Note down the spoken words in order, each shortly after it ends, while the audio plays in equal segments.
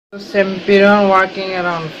Sampoerna walking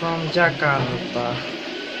around from Jakarta.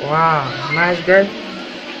 Wow, nice guys.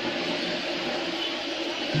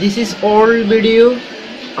 This is old video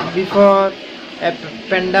before a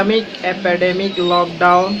epidemic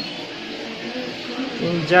lockdown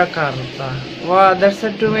in Jakarta. Wow, there's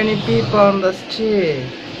too many people on the street.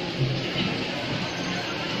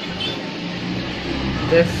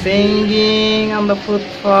 They're singing on the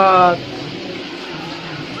footpath.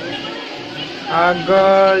 A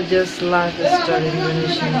gorgeous lifestyle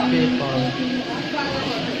Indonesian people.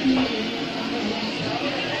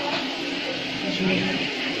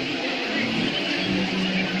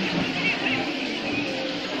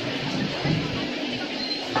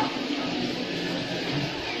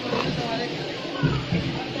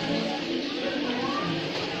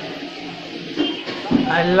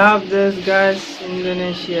 I love this guys,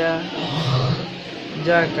 Indonesia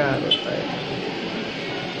Jakarta.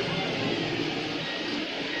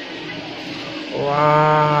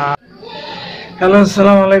 Wah. Halo,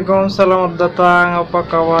 assalamualaikum, selamat datang. Apa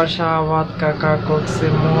kabar sahabat kakakku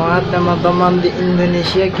semua, teman-teman di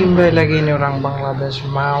Indonesia. Kembali lagi ini orang Bangladesh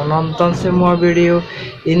mau nonton semua video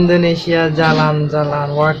Indonesia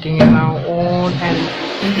jalan-jalan, walking around and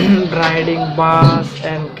riding bus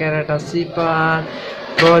and kereta cepat,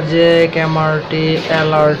 project, MRT,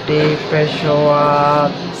 LRT, pesawat,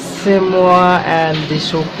 semua, and di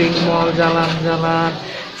shopping mall jalan-jalan.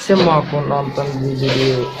 Semua aku nonton di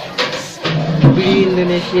video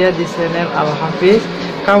Indonesia di channel Al Hafiz.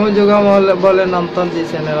 Kamu juga boleh nonton di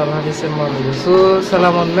channel Al Hafiz semua video. So,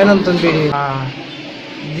 selamat menonton video.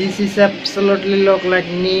 This is absolutely look like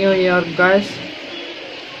New York guys.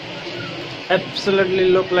 Absolutely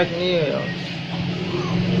look like New York.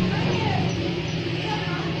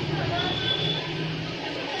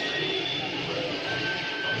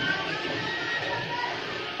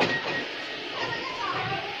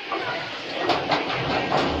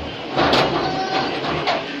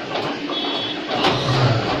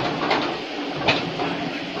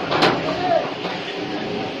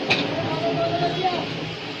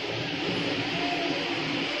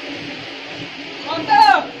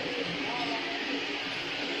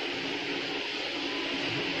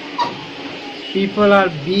 People are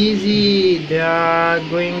busy, they are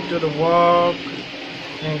going to the work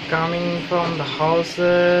and coming from the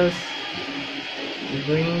houses,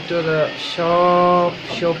 going to the shop,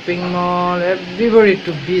 shopping mall, everybody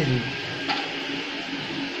too busy.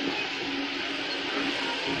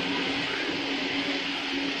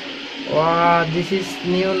 Wow, this is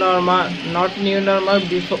new normal, not new normal,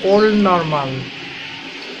 before old normal.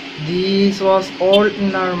 This was old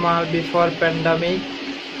normal before pandemic.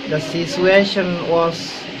 The situation was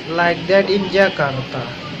like that in Jakarta.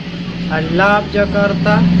 I love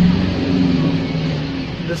Jakarta.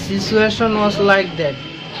 The situation was like that.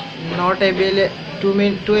 Not too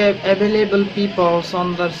available people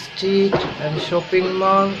on the street and shopping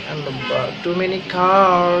mall, and too many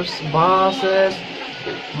cars, buses,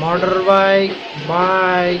 motorbike,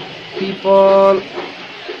 bike, people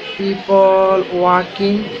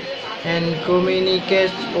walking and communicate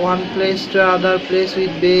one place to other place with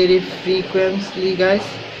very frequently guys,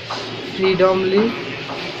 freedomly.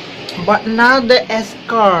 But now they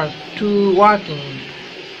escort to walking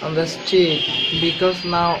on the street because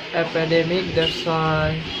now epidemic, that's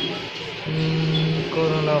why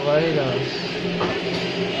coronavirus.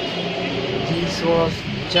 This was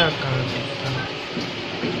Jakarta.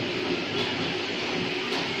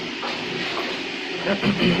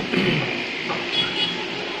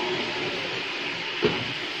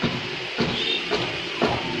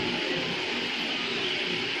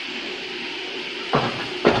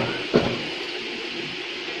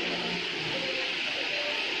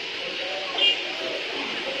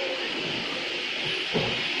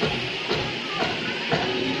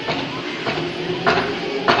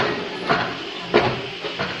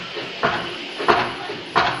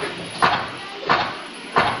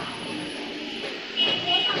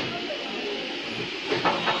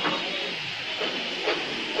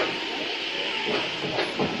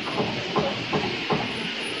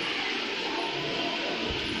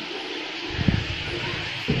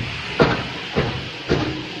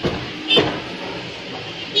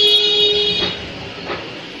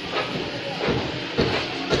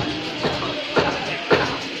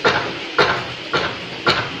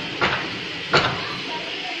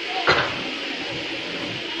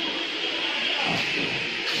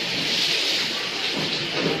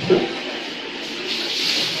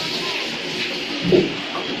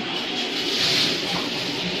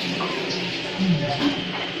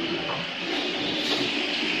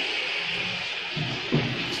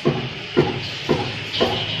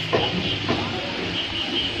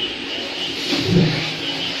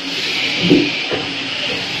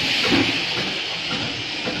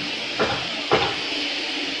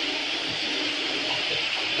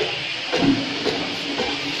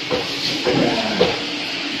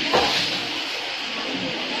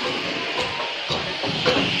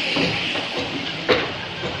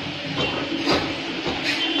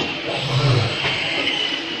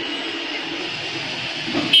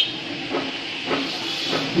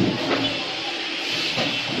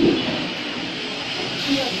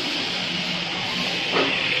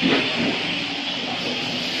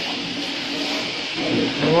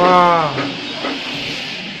 Wow,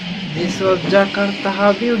 this was Jakarta.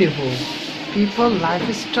 How beautiful people,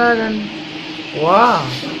 lifestyle, and wow,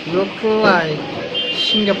 look like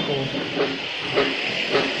Singapore.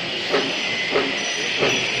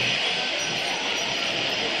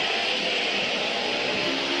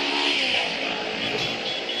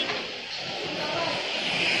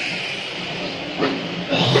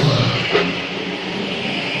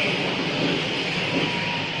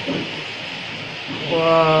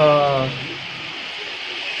 Wow.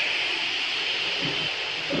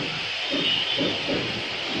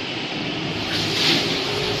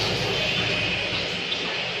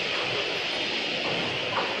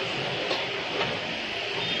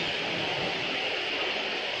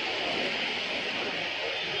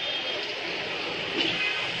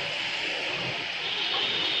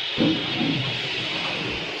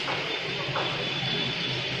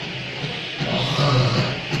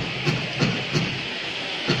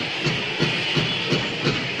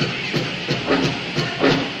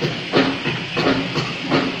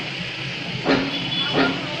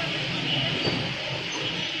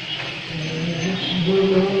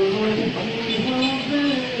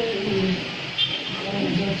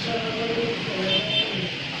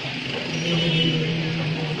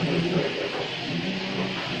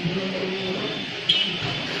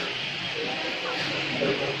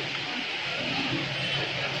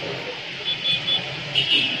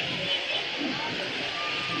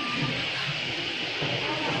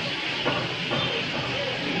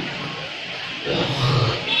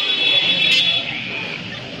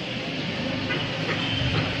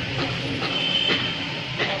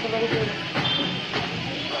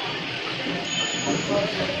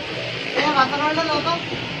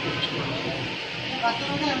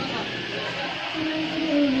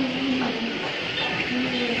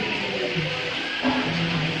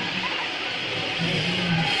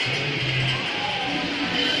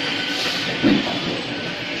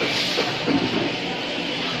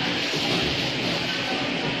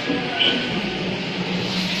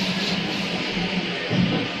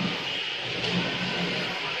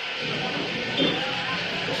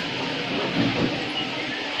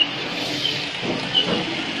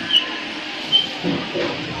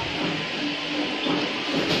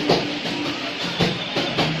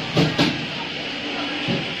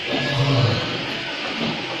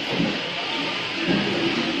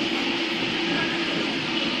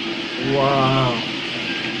 Wow.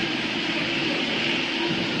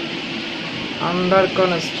 Under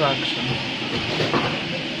construction.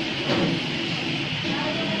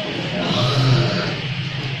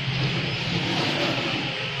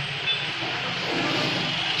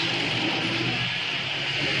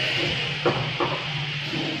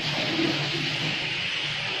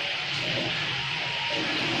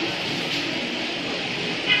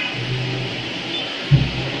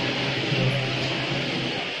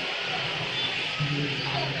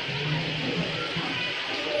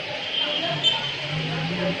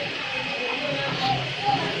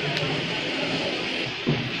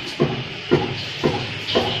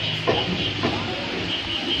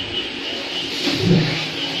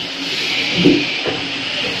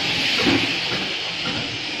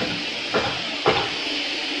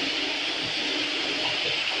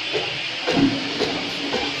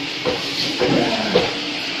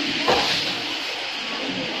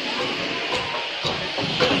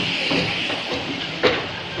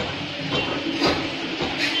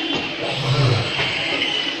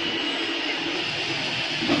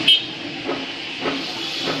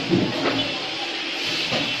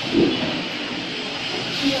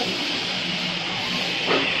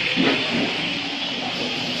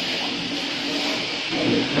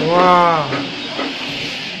 Wow,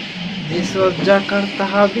 this was Jakarta.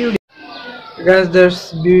 How beautiful. Guys,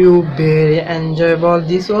 this view very enjoyable.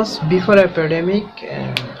 This was before epidemic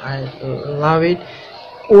and I love it.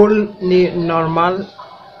 Only normal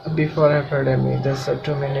before epidemic. There's so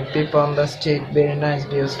too many people on the street. Very nice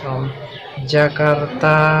views from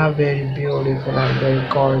Jakarta. Very beautiful and very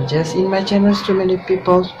gorgeous. In my channel, too many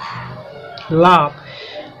people love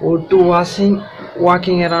or to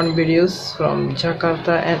walking around videos from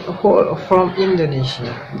Jakarta and from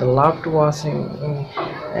Indonesia. They love to walking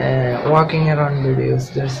around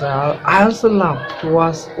videos. I also love to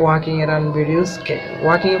watch walking around videos.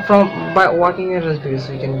 By walking around videos,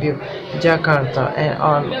 you can view Jakarta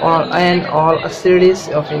and all cities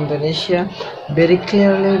of Indonesia very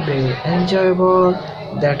clearly, very enjoyable.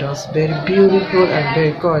 That was very beautiful and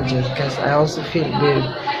very gorgeous, because I also feel very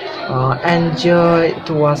enjoy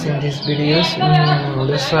to watching these videos.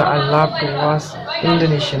 That's why I love to watch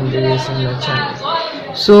Indonesian videos in my channel.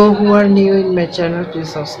 So who are new in my channel,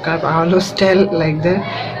 please subscribe. I always tell like that,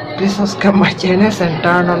 please subscribe my channels and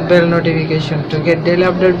turn on bell notification to get daily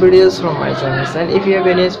update videos from my channels. And if you have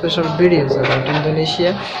any special videos about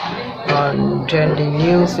Indonesia, on trending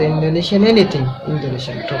news, Indonesian, anything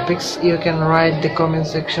Indonesian topics, you can write the comment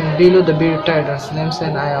section below the video titles names,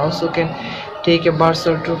 and I also can take a verse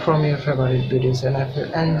or two from your favorite videos, and I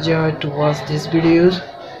will enjoy to watch these videos.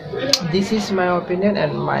 This is my opinion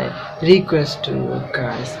and my request to you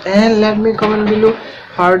guys, and let me comment below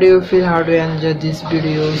how do you feel, how do you enjoy these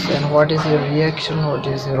videos, and what is your reaction, what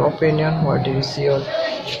is your opinion, what is your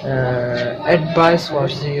advice,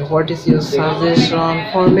 what is your suggestion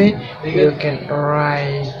for me. You can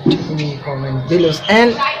write me comment below.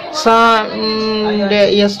 And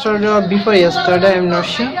yesterday or before yesterday, I'm not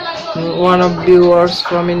sure, one of viewers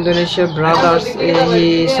from Indonesia, brothers,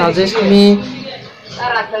 he suggested me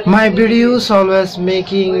my videos always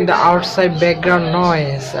making the outside background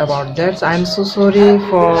noise. About that, I'm so sorry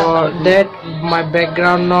for that. My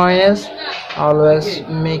background noise always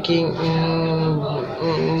making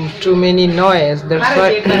too many noise. That's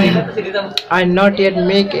why I not yet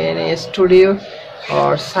make any studio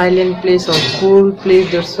or silent place or cool place.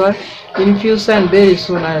 That's why in future and very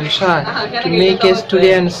soon I will try to make a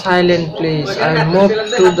studio and silent place. I will move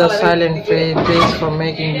to the silent place for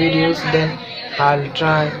making videos. Then I'll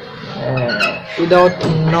try without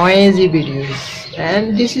noisy videos.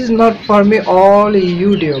 And this is not for me. All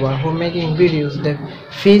YouTuber who making videos, they're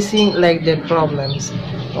facing like their problems.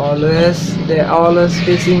 They're always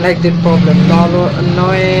facing like their problem.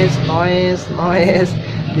 Noise.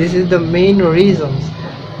 This is the main reasons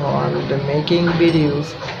for the making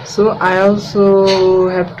videos. So I also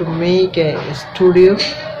have to make a studio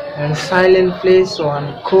and silent place,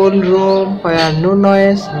 one cool room where no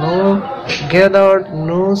noise, no gathered,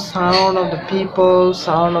 no sound of the people,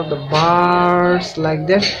 sound of the birds, like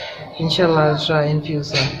that. Inshallah, I'll try in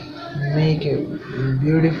future make a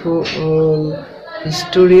beautiful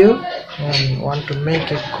studio and want to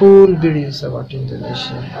make a cool videos about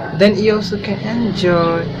Indonesia. Then you also can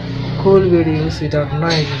enjoy cool videos without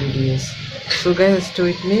noisy videos. So guys, stay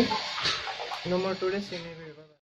with me. No more today. See you.